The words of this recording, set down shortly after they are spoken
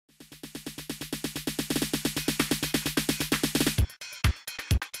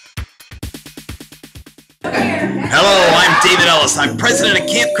David Ellis. I'm president of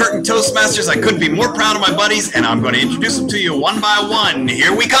Camp Curtin Toastmasters. I couldn't be more proud of my buddies, and I'm going to introduce them to you one by one.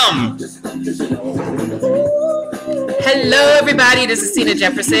 Here we come. Hello, everybody. This is Cena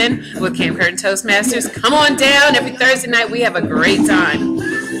Jefferson with Camp Curtin Toastmasters. Come on down. Every Thursday night, we have a great time.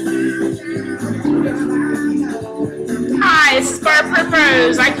 Hi, it's Barbara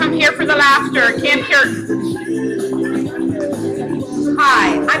Rose. I come here for the laughter at Camp Curtin.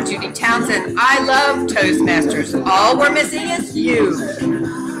 Hi, I'm Judy Townsend. I love Toastmasters. All we're missing is you.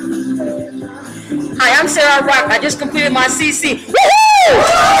 Hi, I'm Sarah Rock. I just completed my CC. Woohoo!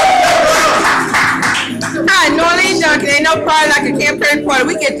 Hi, Norleen Duncan. Ain't no party like a Camp Curtin party.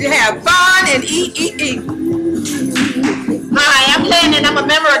 We get to have fun and eat. Hi, I'm Lynn, and I'm a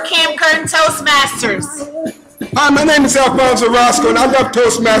member of Camp Curtin Toastmasters. Hi, my name is Alfonso Roscoe, and I love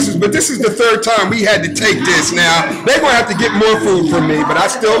Toastmasters, but this is the third time we had to take this now. They're going to have to get more food from me, but I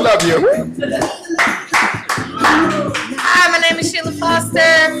still love you. Hi, my name is Sheila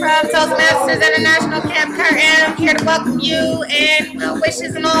Foster from Toastmasters International Camp Curtin. I'm here to welcome you and well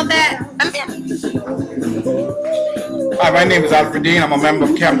wishes and all that. I'm in. Hi, my name is Alfred Dean. I'm a member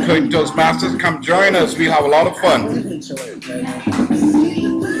of Camp Curtin Toastmasters. Come join us. We'll have a lot of fun.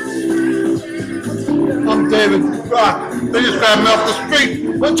 I'm David. God, they just grabbed me off the street.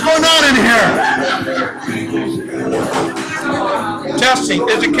 What's going on in here? Testing.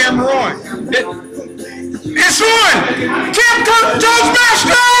 Is the camera on? It's on! Camp Curtin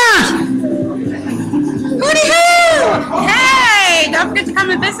Toastmasters! Hooty-hoo! Hey! Don't forget to come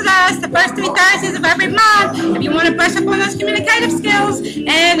and visit us the first 3 Thursdays of every month if you want to brush up on those communicative skills.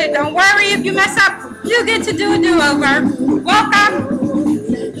 And don't worry if you mess up, you get to do a do-over. Welcome!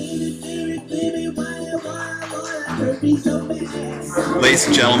 Ladies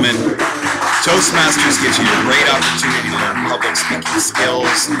and gentlemen, Toastmasters gives you a great opportunity to learn public speaking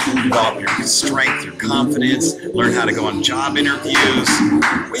skills, develop your strength, your confidence, learn how to go on job interviews.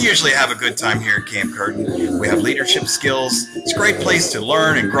 We usually have a good time here at Camp Curtin. We have leadership skills. It's a great place to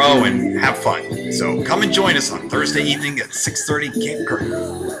learn and grow and have fun. So come and join us on Thursday evening at 6:30 Camp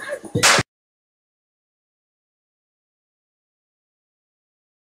Curtin.